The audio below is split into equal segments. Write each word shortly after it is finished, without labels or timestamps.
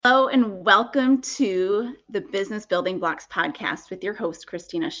Hello and welcome to the Business Building Blocks podcast with your host,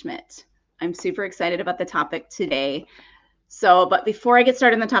 Christina Schmidt. I'm super excited about the topic today. But before I get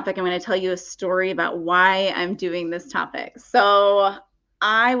started on the topic, I'm going to tell you a story about why I'm doing this topic. So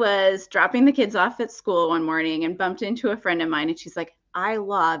I was dropping the kids off at school one morning and bumped into a friend of mine, and she's like, I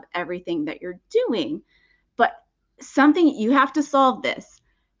love everything that you're doing, but you have to solve this.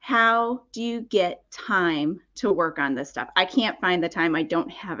 How do you get time to work on this stuff? I can't find the time. I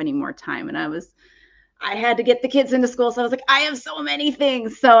don't have any more time. And I had to get the kids into school. So I was like, I have so many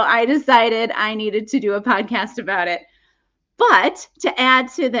things. So I decided I needed to do a podcast about it. But to add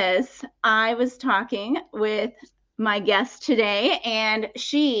to this, I was talking with my guest today, and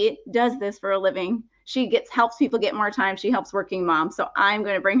she does this for a living. She helps people get more time. She helps working moms. So I'm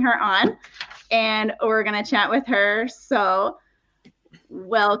going to bring her on, and we're going to chat with her. So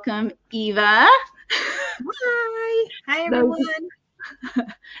welcome, Eva. Hi, everyone.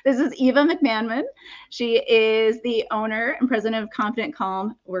 This is Eva McManman. She is the owner and president of Confident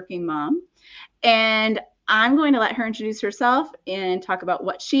Calm Working Mom. And I'm going to let her introduce herself and talk about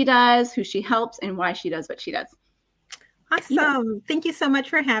what she does, who she helps, and why she does what she does. Awesome. Yeah. Thank you so much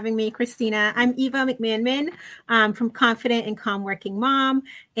for having me, Christina. I'm Eva McManman from Confident and Calm Working Mom,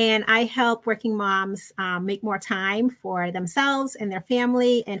 and I help working moms make more time for themselves and their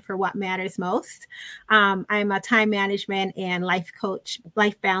family and for what matters most. I'm a time management and life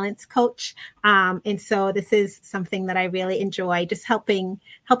balance coach. And so this is something that I really enjoy, just helping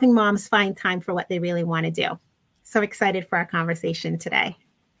moms find time for what they really want to do. So excited for our conversation today.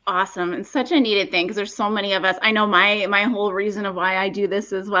 Awesome. And such a needed thing because there's so many of us. I know my whole reason of why I do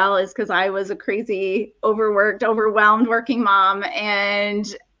this as well is because I was a crazy, overworked, overwhelmed working mom.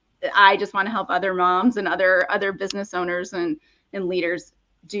 And I just want to help other moms and other business owners and leaders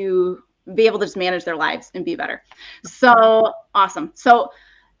be able to just manage their lives and be better. So awesome. So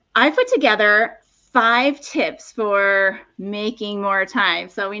I put together 5 tips for making more time.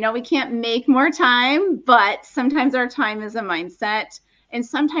 So we know we can't make more time, but sometimes our time is a mindset. And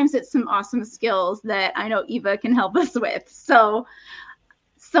sometimes it's some awesome skills that I know Eva can help us with. So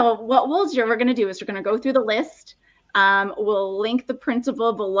what we're going to do is we're going to go through the list. We'll link the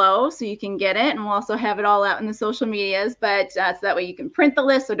printable below so you can get it. And we'll also have it all out in the social medias. But so that way you can print the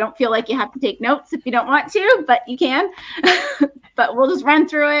list. So don't feel like you have to take notes if you don't want to, but you can. But we'll just run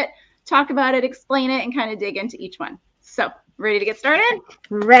through it, talk about it, explain it, and kind of dig into each one. So ready to get started?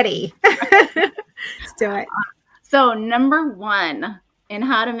 Ready. Let's do it. So number 1. And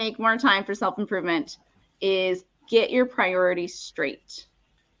how to make more time for self-improvement is get your priorities straight.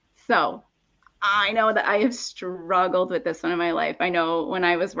 So I know that I have struggled with this one in my life. I know when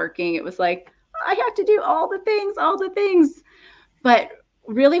I was working, it was like, I have to do all the things. But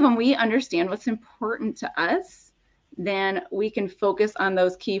really, when we understand what's important to us, then we can focus on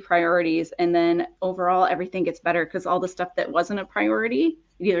those key priorities. And then overall, everything gets better because all the stuff that wasn't a priority,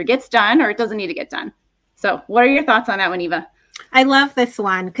 it either gets done or it doesn't need to get done. So what are your thoughts on that one, Eva? I love this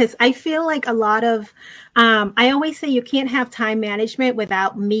one because I feel like a lot of, I always say you can't have time management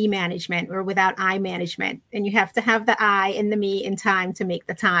without me management or without I management. And you have to have the I and the me in time to make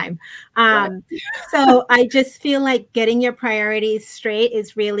the time. So I just feel like getting your priorities straight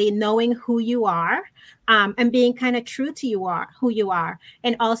is really knowing who you are and being kind of true to who you are,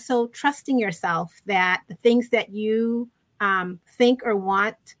 and also trusting yourself that the things that you think or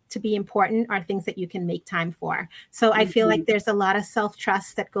want to be important are things that you can make time for. So I feel like there's a lot of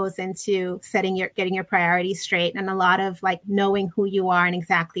self-trust that goes into getting your priorities straight, and a lot of like knowing who you are and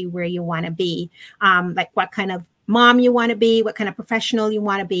exactly where you want to be, like what kind of mom you want to be, what kind of professional you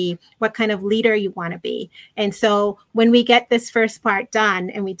want to be, what kind of leader you want to be. And so when we get this first part done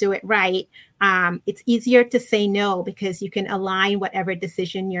and we do it right, it's easier to say no because you can align whatever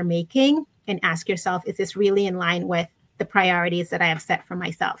decision you're making and ask yourself, is this really in line with the priorities that I have set for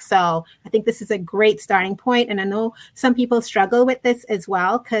myself? So I think this is a great starting point. And I know some people struggle with this as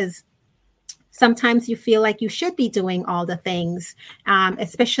well, because sometimes you feel like you should be doing all the things,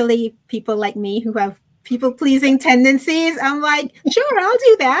 especially people like me who have people-pleasing tendencies. I'm like, sure, I'll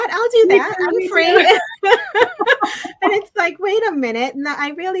do that. I'm free. And it's like, wait a minute. No,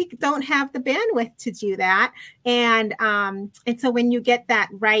 I really don't have the bandwidth to do that. And so when you get that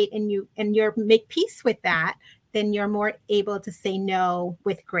right and you make peace with that, then you're more able to say no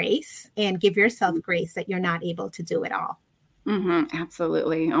with grace and give yourself grace that you're not able to do it all. Mm-hmm,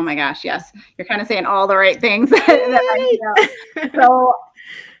 absolutely. Oh my gosh. Yes. You're kind of saying all the right things. So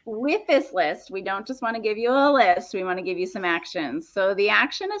with this list, we don't just want to give you a list. We want to give you some actions. So the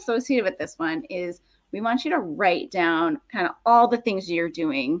action associated with this one is we want you to write down kind of all the things you're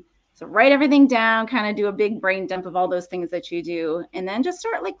doing. So write everything down, kind of do a big brain dump of all those things that you do, and then just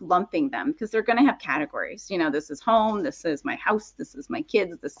start like lumping them because they're going to have categories. This is home, this is my house, this is my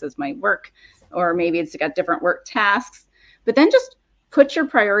kids, this is my work, or maybe it's got different work tasks. But then just put your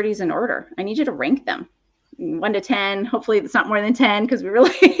priorities in order. I need you to rank them 1 to 10. Hopefully it's not more than 10 because we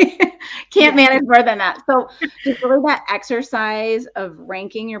really can't manage more than that. So just really that exercise of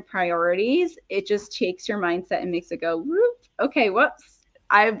ranking your priorities, it just takes your mindset and makes it go, whoop, okay, whoops.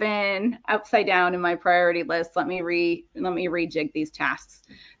 I've been upside down in my priority list. Let me rejig these tasks.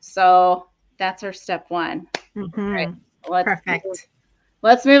 So that's our step 1. Mm-hmm. Right, perfect.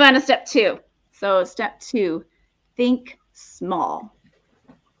 Let's move on to step 2. So step 2, think small.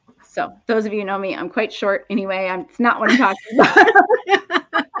 So those of you who know me, I'm quite short anyway. It's not what I'm talking about.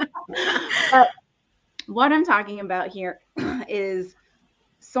 But what I'm talking about here is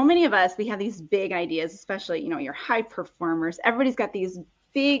so many of us, we have these big ideas, especially, your high performers. Everybody's got these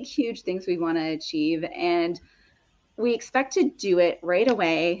big, huge things we want to achieve. And we expect to do it right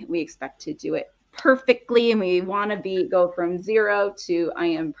away. We expect to do it perfectly. And we want to go from 0 to I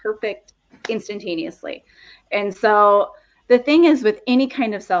am perfect instantaneously. And so the thing is with any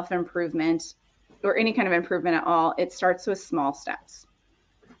kind of self-improvement or any kind of improvement at all, it starts with small steps,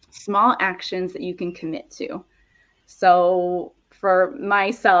 small actions that you can commit to. So for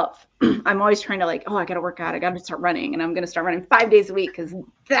myself, I'm always trying to I got to work out. I got to start running, and I'm going to start running 5 days a week because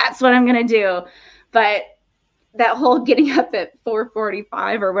that's what I'm going to do. But that whole getting up at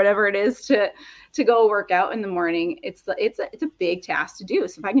 4:45 or whatever it is to go work out in the morning, it's a big task to do.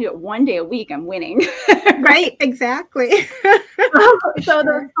 So if I can do it 1 day a week, I'm winning. Right, exactly. So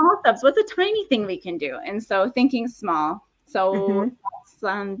those small steps, what's a tiny thing we can do? And so thinking small. So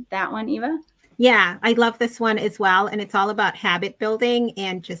that one, Eva? Yeah, I love this one as well. And it's all about habit building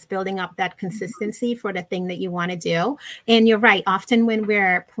and just building up that consistency for the thing that you want to do. And you're right. Often when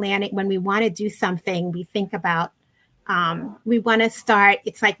we're planning, when we want to do something, we think about, we want to start.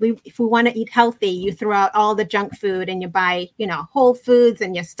 It's like if we want to eat healthy, you throw out all the junk food and you buy, Whole Foods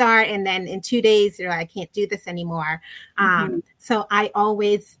and you start. And then in 2 days, you're like, I can't do this anymore. So I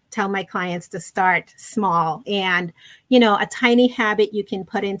always tell my clients to start small and, a tiny habit you can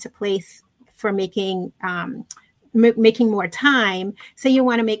put into place for making more time. Say you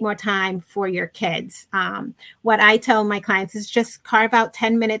want to make more time for your kids. What I tell my clients is just carve out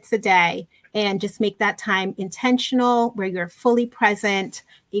 10 minutes a day and just make that time intentional where you're fully present,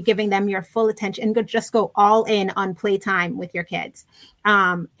 you're giving them your full attention and just go all in on playtime with your kids.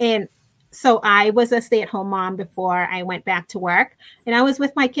 And so I was a stay-at-home mom before I went back to work, and I was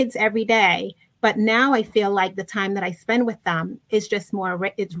with my kids every day. But now I feel like the time that I spend with them is just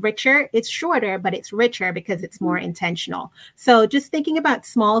it's richer. It's shorter, but it's richer because it's more intentional. So just thinking about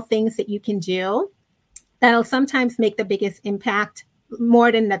small things that you can do that'll sometimes make the biggest impact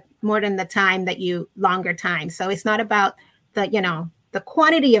more than the time longer time. So it's not about the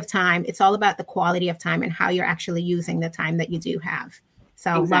quantity of time. It's all about the quality of time and how you're actually using the time that you do have.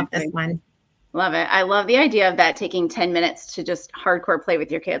 So Love this one. Love it. I love the idea of that, taking 10 minutes to just hardcore play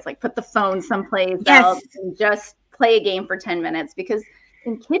with your kids, like put the phone someplace else and just play a game for 10 minutes, because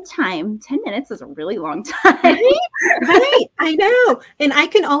in kid time, 10 minutes is a really long time. Right. I know. And I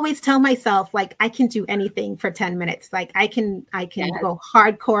can always tell myself, I can do anything for 10 minutes. I can go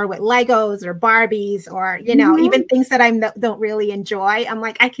hardcore with Legos or Barbies or, even things that I don't really enjoy. I'm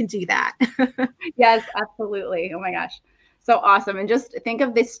like, I can do that. Yes, absolutely. Oh my gosh. So awesome. And just think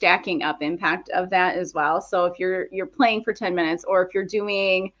of the stacking up impact of that as well. So if you're playing for 10 minutes, or if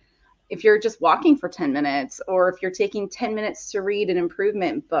you're just walking for 10 minutes, or if you're taking 10 minutes to read an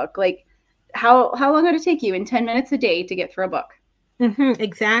improvement book, how long would it take you in 10 minutes a day to get through a book? Mm-hmm,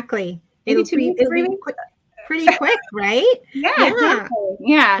 exactly. It'll be pretty quick, right? Yeah. Exactly.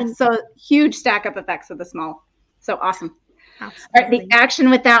 Yeah. So huge stack up effects of the small. So awesome. Absolutely. All right, the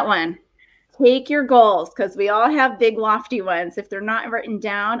action with that one. Take your goals, because we all have big, lofty ones. If they're not written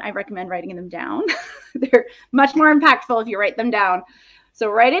down, I recommend writing them down. They're much more impactful if you write them down.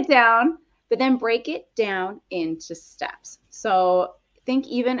 So write it down, but then break it down into steps. So think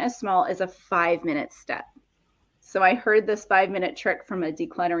even as small as a 5-minute step. So I heard this 5-minute trick from a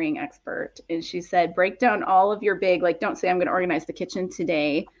decluttering expert, and she said, break down all of your big, don't say I'm going to organize the kitchen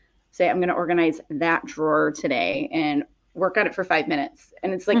today. Say I'm going to organize that drawer today, and work on it for 5 minutes.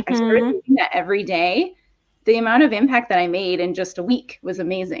 And it's I started doing that every day. The amount of impact that I made in just a week was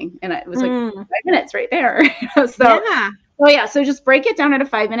amazing. And it was 5 minutes right there. So just break it down into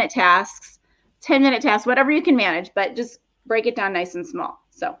 5-minute tasks, 10-minute tasks, whatever you can manage, but just break it down nice and small.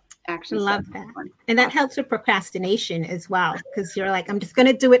 So action. Love that. And that helps with procrastination as well, because you're like, I'm just going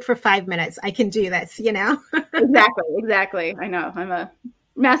to do it for 5 minutes. I can do this, Exactly. I know. I'm a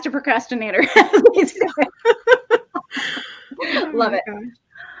master procrastinator. Love it. Gosh.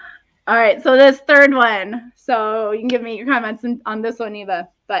 All right. So this third one. So you can give me your comments on this one, Eva,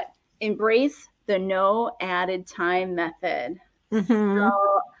 but embrace the no added time method. Mm-hmm.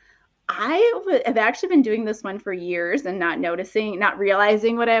 So have actually been doing this one for years and not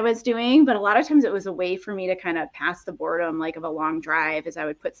realizing what I was doing. But a lot of times it was a way for me to kind of pass the boredom, like of a long drive, as I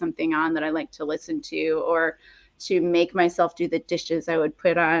would put something on that I like to listen to, or to make myself do the dishes, I would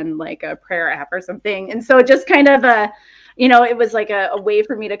put on like a prayer app or something. And so just kind of it was like a way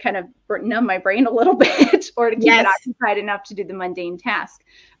for me to kind of numb my brain a little bit, or to keep it occupied enough to do the mundane task.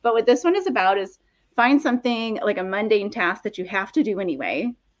 But what this one is about is find something like a mundane task that you have to do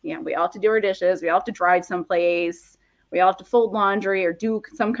anyway. Yeah, we all have to do our dishes. We all have to drive someplace. We all have to fold laundry or do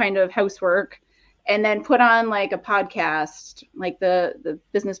some kind of housework, and then put on like a podcast, like the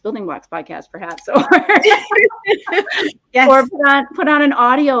Business Building Blocks podcast, perhaps, or Yes. or put on an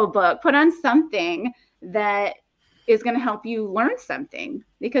audio book, put on something that is going to help you learn something.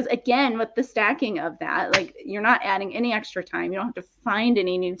 Because again, with the stacking of that, like, you're not adding any extra time. You don't have to find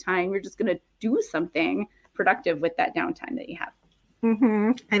any new time. You're just going to do something productive with that downtime that you have.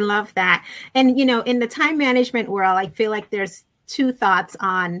 Mm-hmm. I love that. And, in the time management world, I feel like there's two thoughts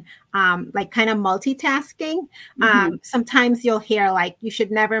on like kind of multitasking. Mm-hmm. Sometimes you'll hear like you should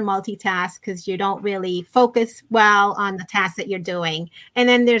never multitask because you don't really focus well on the task that you're doing. And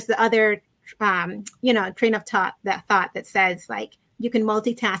then there's the other, train of thought that says like you can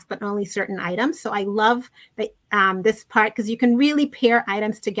multitask, but only certain items. So I love that this part, because you can really pair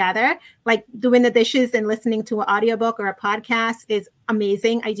items together, like doing the dishes and listening to an audiobook or a podcast is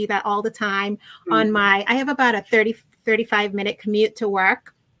amazing. I do that all the time. Mm-hmm. I have about a 35-minute commute to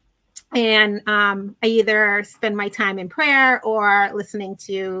work. And I either spend my time in prayer or listening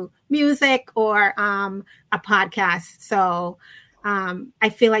to music or a podcast. So I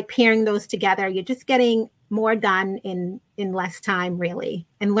feel like pairing those together, you're just getting more done in less time, really,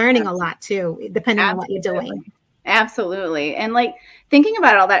 and learning a lot too, depending on what you're doing. Absolutely. And like thinking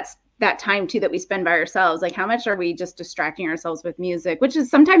about all that time too that we spend by ourselves, like how much are we just distracting ourselves with music, which is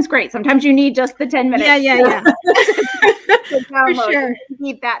sometimes great. Sometimes you need just the 10 minutes. Yeah. For sure.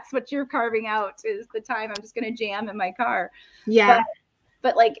 That's what you're carving out, is the time I'm just going to jam in my car. Yeah.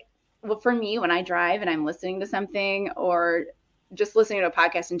 But like, well, for me, when I drive and I'm listening to something, or just listening to a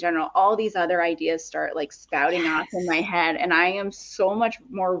podcast in general, all these other ideas start like spouting off in my head. And I am so much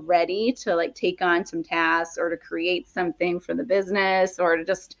more ready to like take on some tasks, or to create something for the business, or to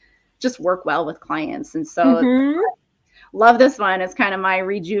just work well with clients. And so love this one. It's kind of my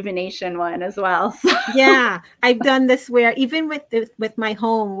rejuvenation one as well. Yeah. I've done this where even with my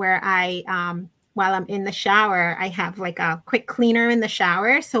home, where I, while I'm in the shower, I have like a quick cleaner in the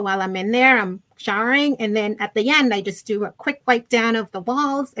shower. So while I'm in there, I'm showering. And then at the end, I just do a quick wipe down of the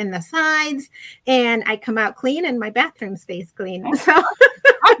walls and the sides, and I come out clean and my bathroom stays clean. So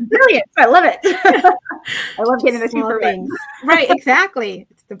that's brilliant. I love it. I love getting this information. Right. Exactly.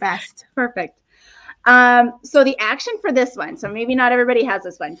 It's the best. Perfect. So the action for this one, so maybe not everybody has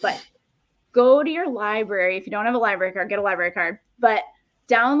this one, but go to your library. If you don't have a library card, get a library card, but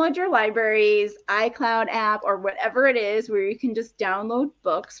download your library's iCloud app or whatever it is, where you can just download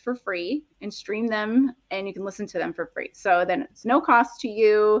books for free and stream them, and you can listen to them for free. So then it's no cost to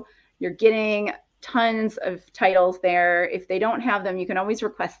you. You're getting tons of titles there. If they don't have them, you can always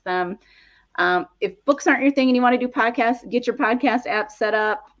request them. If books aren't your thing and you want to do podcasts, get your podcast app set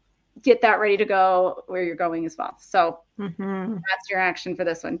up, get that ready to go where you're going as well. So that's your action for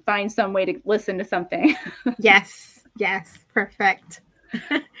this one. Find some way to listen to something. Yes. Perfect.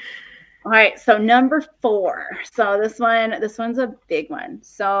 All right. So number 4. So this one's a big one.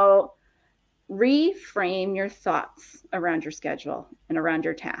 So reframe your thoughts around your schedule and around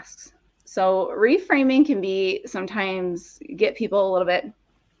your tasks. So reframing can be sometimes get people a little bit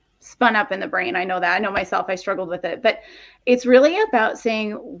spun up in the brain. I know that. I know myself, I struggled with it, but it's really about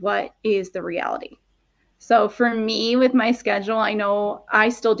saying, what is the reality? So for me with my schedule, I know I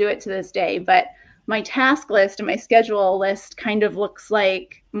still do it to this day, but my task list and my schedule list kind of looks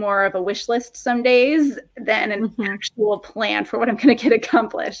like more of a wish list some days than an actual plan for what I'm going to get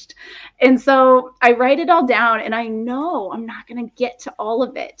accomplished. And so I write it all down, and I know I'm not going to get to all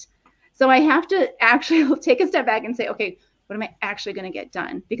of it. So I have to actually take a step back and say, okay, what am I actually going to get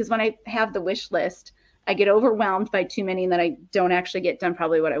done? Because when I have the wish list, I get overwhelmed by too many that I don't actually get done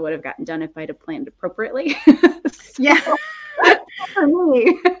probably what I would have gotten done if I'd have planned appropriately. Yeah. For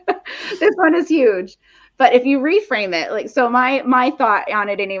me, this one is huge. But if you reframe it, like, so my thought on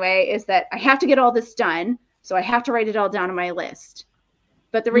it anyway is that I have to get all this done, so I have to write it all down on my list.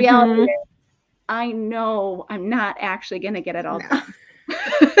 But the reality is, I know I'm not actually going to get it all done.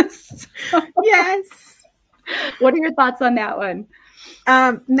 So, Yes. what are your thoughts on that one?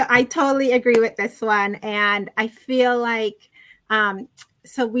 No, I totally agree with this one. And I feel like,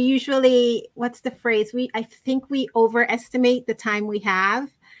 so we usually, what's the phrase? I think we overestimate the time we have.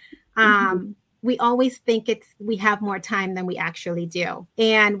 Mhm. We always think we have more time than we actually do.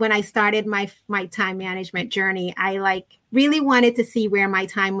 And when I started my time management journey, I really wanted to see where my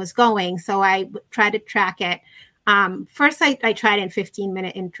time was going. So I tried to track it. First, I tried in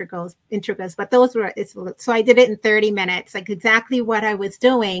 15-minute integrals, but so I did it in 30 minutes, like exactly what I was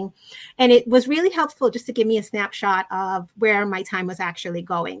doing. And it was really helpful just to give me a snapshot of where my time was actually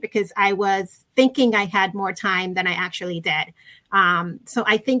going, because I was thinking I had more time than I actually did. So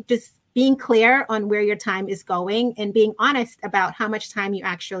I think just being clear on where your time is going and being honest about how much time you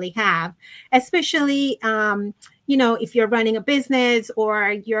actually have, especially, if you're running a business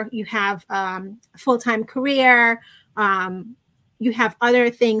or you have a full-time career, you have other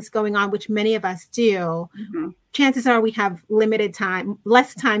things going on, which many of us do. Mm-hmm. Chances are we have limited time,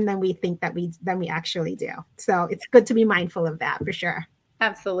 less time than we think that we actually do. So it's good to be mindful of that for sure.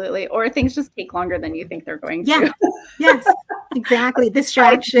 Absolutely. Or things just take longer than you think they're going Yeah. to. Yes, exactly.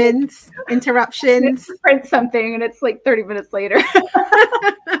 Distractions, interruptions. Print something and it's like 30 minutes later.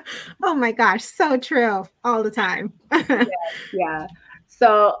 Oh my gosh, so true all the time. Yeah.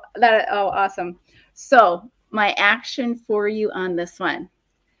 So awesome. So my action for you on this one,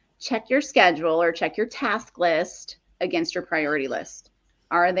 check your schedule or check your task list against your priority list.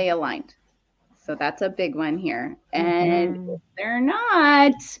 Are they aligned? So that's a big one here. And if they're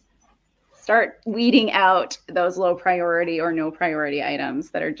not, start weeding out those low priority or no priority items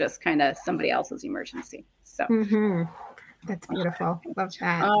that are just kind of somebody else's emergency. So that's beautiful. Love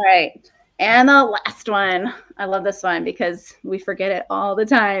that. All right. And the last one. I love this one because we forget it all the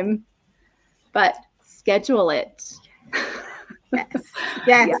time. But schedule it.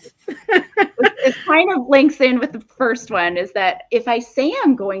 Yes. It kind of links in with the first one, is that if I say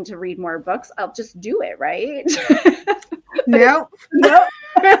I'm going to read more books, I'll just do it, right? Nope.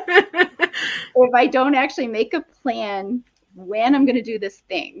 If I don't actually make a plan when I'm going to do this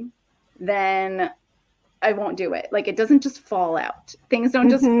thing, then I won't do it. Like, it doesn't just fall out. Things don't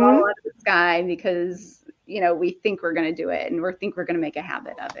just fall out of the sky because, we think we're going to do it and we think we're going to make a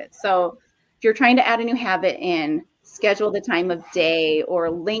habit of it. So if you're trying to add a new habit in, schedule the time of day or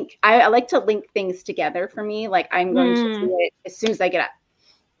link. I like to link things together for me. Like, I'm going to do it as soon as I get up,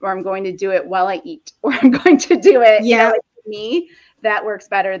 or I'm going to do it while I eat, or I'm going to do it. Yeah. For me, that works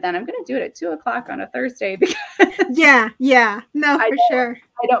better than I'm going to do it at 2:00 on a Thursday because yeah. No, for sure.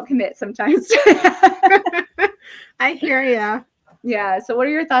 I don't commit sometimes. I hear you. Yeah. So what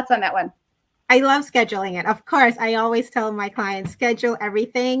are your thoughts on that one? I love scheduling it. Of course, I always tell my clients, schedule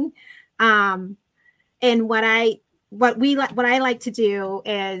everything. And what I like to do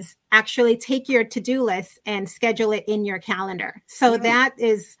is actually take your to-do list and schedule it in your calendar. So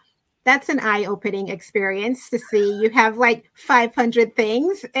that's an eye-opening experience to see. You have like 500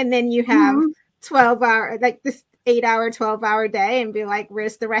 things, and then you have 12 hour, like this 8-hour, 12-hour day, and be like,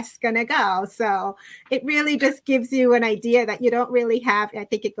 where's the rest gonna go? So it really just gives you an idea that you don't really have. I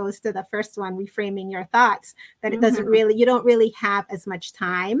think it goes to the first one, reframing your thoughts, that you don't really have as much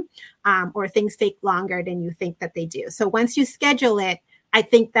time, or things take longer than you think that they do. So once you schedule it, I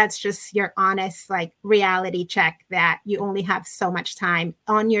think that's just your honest, reality check that you only have so much time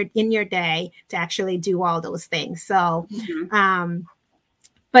in your day to actually do all those things. So,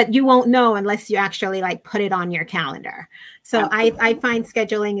 but you won't know unless you actually put it on your calendar. So I find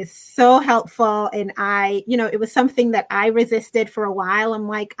scheduling is so helpful. And it was something that I resisted for a while. I'm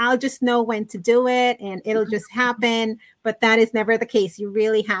like, I'll just know when to do it and it'll just happen. But that is never the case. You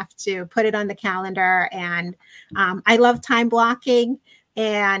really have to put it on the calendar. And I love time blocking.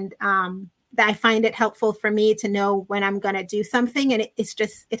 And I find it helpful for me to know when I'm going to do something. And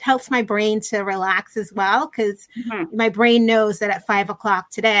it helps my brain to relax as well, because my brain knows that at 5:00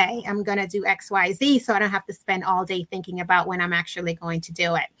 today, I'm going to do X, Y, Z. So I don't have to spend all day thinking about when I'm actually going to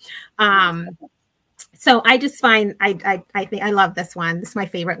do it. So I just find, I think I love this one. This is my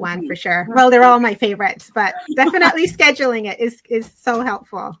favorite one for sure. Well, they're all my favorites, but definitely scheduling it is so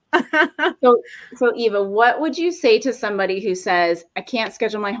helpful. So Eva, what would you say to somebody who says, I can't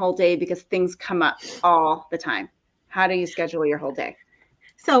schedule my whole day because things come up all the time? How do you schedule your whole day?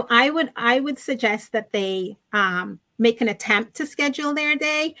 So I would suggest that they make an attempt to schedule their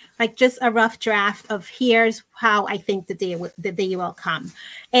day, like just a rough draft of here's how I think the day will come.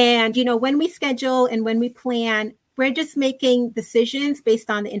 And, when we schedule and when we plan, we're just making decisions based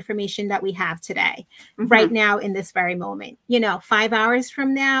on the information that we have today, right now in this very moment. 5 hours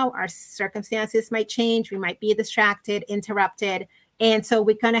from now, our circumstances might change. We might be distracted, interrupted. And so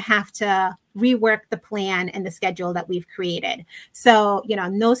we're going to have to rework the plan and the schedule that we've created. So,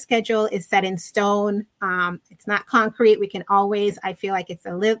 no schedule is set in stone. It's not concrete. We can always, I feel like it's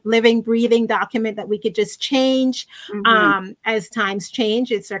a living, breathing document that we could just change as times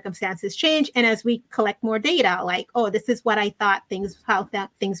change, as circumstances change. And as we collect more data, like, oh, this is what I thought how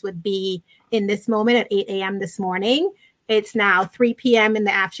things would be in this moment at 8 a.m. this morning. It's now 3 p.m. in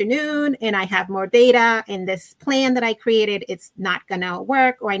the afternoon, and I have more data, and this plan that I created, it's not going to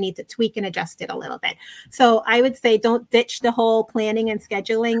work, or I need to tweak and adjust it a little bit. So I would say don't ditch the whole planning and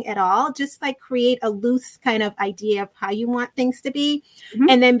scheduling at all. Just like create a loose kind of idea of how you want things to be,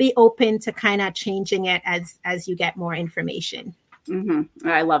 and then be open to kind of changing it as you get more information.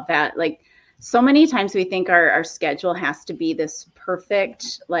 I love that. Like, so many times we think our schedule has to be this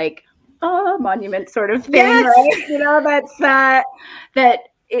perfect, like, monument sort of thing, right? That's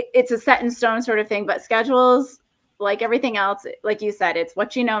it's a set in stone sort of thing, but schedules, like everything else, like you said, it's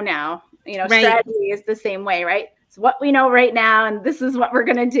what you know now, strategy is the same way, right? It's what we know right now. And this is what we're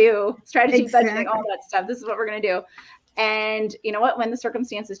going to do. Strategy, budgeting, all that stuff. This is what we're going to do. And you know what, when the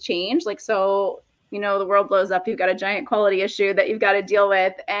circumstances change, like, so, the world blows up, you've got a giant quality issue that you've got to deal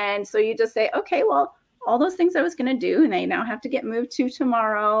with. And so you just say, okay, well, all those things I was going to do, and they now have to get moved to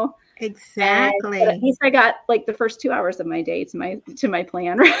tomorrow. Exactly. But at least I got like the first 2 hours of my day to my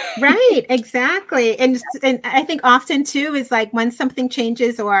plan. Right. Exactly. And I think often too is like when something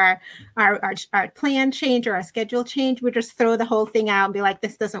changes or our plan change or our schedule change, we just throw the whole thing out and be like,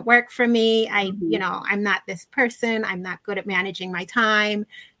 this doesn't work for me. I'm not this person. I'm not good at managing my time.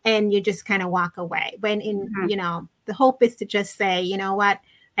 And you just kind of walk away. When the hope is to just say, you know what?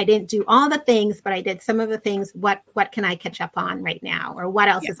 I didn't do all the things, but I did some of the things. What can I catch up on right now? Or what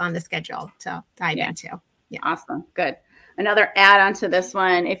else is on the schedule to dive into? Yeah. Awesome. Good. Another add on to this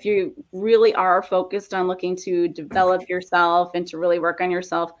one, if you really are focused on looking to develop yourself and to really work on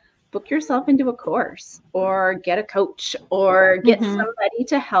yourself, book yourself into a course or get a coach or get somebody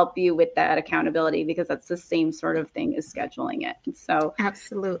to help you with that accountability, because that's the same sort of thing as scheduling it. So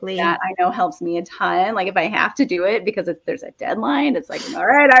absolutely, that I know helps me a ton. Like if I have to do it because there's a deadline, it's like, all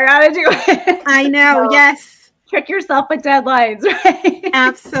right, I got to do it. I know. So, yes. Trick yourself with deadlines, right?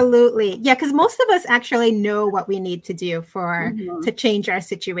 Absolutely. Yeah. Because most of us actually know what we need to do to change our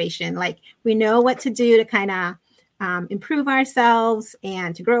situation. Like we know what to do to kind of improve ourselves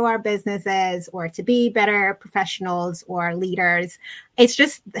and to grow our businesses or to be better professionals or leaders. It's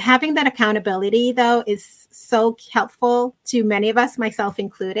just having that accountability, though, is so helpful to many of us, myself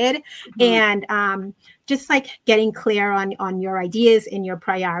included. And just like getting clear on your ideas and your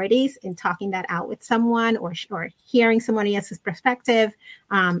priorities and talking that out with someone or hearing someone else's perspective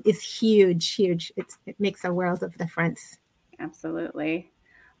is huge. It makes a world of difference. Absolutely.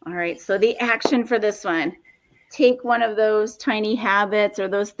 All right. So the action for this one. Take one of those tiny habits or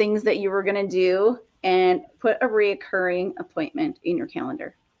those things that you were going to do and put a reoccurring appointment in your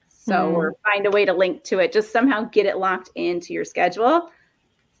calendar. So, or find a way to link to it. Just somehow get it locked into your schedule,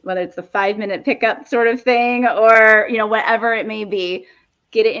 whether it's a 5-minute pickup sort of thing or, whatever it may be,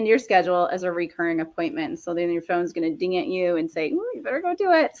 get it into your schedule as a recurring appointment. So then your phone's going to ding at you and say, "Ooh, you better go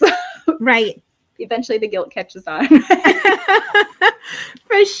do it." So, right. Eventually the guilt catches on.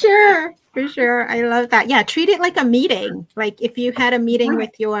 For sure. I love that. Yeah. Treat it like a meeting. Like if you had a meeting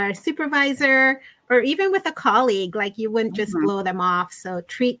with your supervisor or even with a colleague, like you wouldn't just blow them off. So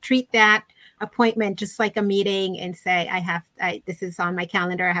treat that appointment just like a meeting and say, this is on my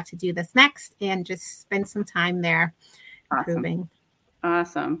calendar. I have to do this next, and just spend some time there improving.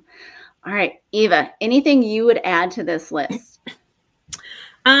 Awesome. All right, Eva, anything you would add to this list?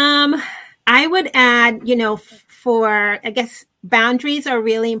 I would add, I guess boundaries are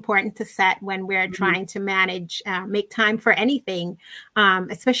really important to set when we're trying to manage, make time for anything,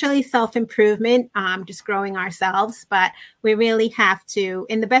 especially self-improvement, just growing ourselves. But we really have to,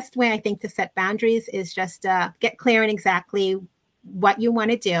 and the best way I think to set boundaries is just get clear on exactly what you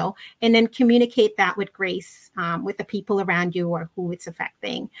want to do, and then communicate that with grace with the people around you or who it's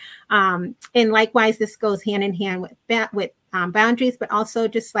affecting. And likewise, this goes hand in hand with boundaries, but also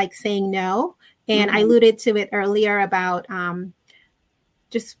just like saying no. And I alluded to it earlier about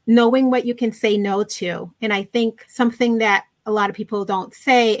just knowing what you can say no to. And I think something that a lot of people don't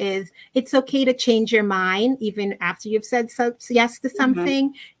say is it's okay to change your mind even after you've said yes to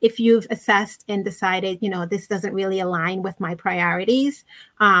something. If you've assessed and decided, this doesn't really align with my priorities.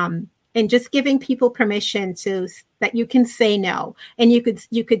 And just giving people permission that you can say no. And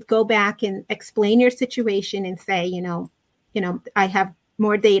you could go back and explain your situation and say, I have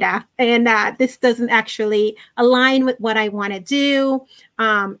more data and this doesn't actually align with what I want to do.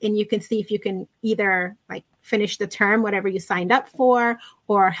 And you can see if you can either like finish the term, whatever you signed up for,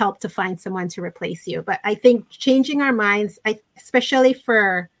 or help to find someone to replace you. But I think changing our minds, especially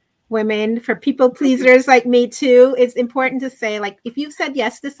for women, for people pleasers like me too, it's important to say, like, if you've said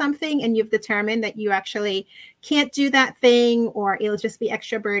yes to something and you've determined that you actually can't do that thing, or it'll just be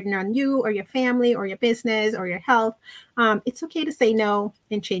extra burden on you or your family or your business or your health, it's okay to say no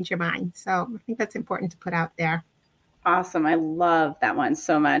and change your mind. So I think that's important to put out there. Awesome. I love that one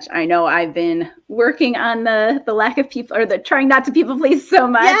so much. I know I've been working on the lack of people, or the trying not to people please so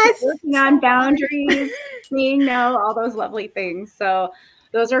much. Yes. Working on boundaries, saying no, all those lovely things. So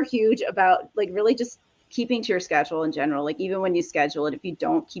those are huge about like really just keeping to your schedule in general. Like even when you schedule it, if you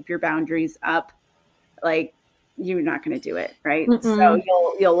don't keep your boundaries up, like you're not going to do it. Right. Mm-mm. So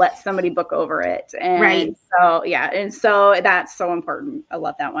you'll let somebody book over it. And right. So, yeah. And so that's so important. I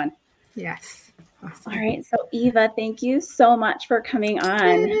love that one. Yes. Awesome. All right. So Eva, thank you so much for coming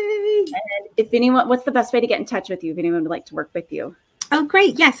on. Yay. And if anyone, what's the best way to get in touch with you if anyone would like to work with you? Oh,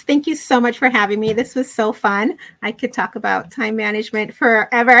 great. Yes. Thank you so much for having me. This was so fun. I could talk about time management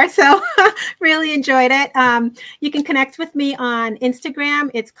forever. So really enjoyed it. You can connect with me on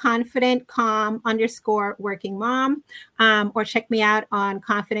Instagram. It's confidentcalm_working mom, or check me out on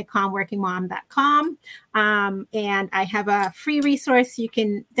confidentcalmworkingmom.com. And I have a free resource you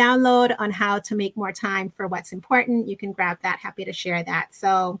can download on how to make more time for what's important. You can grab that. Happy to share that.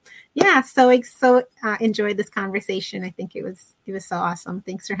 So yeah, so enjoyed this conversation. I think it was so awesome.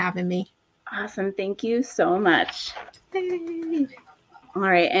 Thanks for having me. Awesome. Thank you so much. Hey. All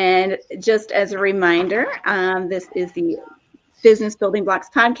right. And just as a reminder, this is the Business Building Blocks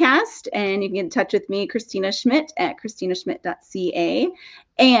podcast, and you can get in touch with me, Christina Schmidt, at christinaschmidt.ca.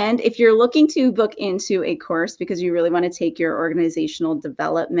 And if you're looking to book into a course because you really want to take your organizational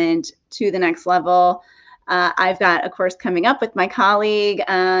development to the next level, I've got a course coming up with my colleague.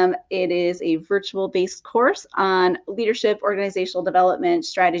 It is a virtual-based course on leadership, organizational development,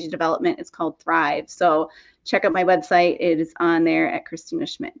 strategy development. It's called Thrive. So check out my website. It is on there at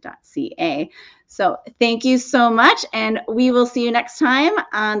christinaschmidt.ca. So thank you so much. And we will see you next time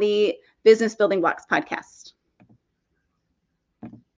on the Business Building Blocks podcast.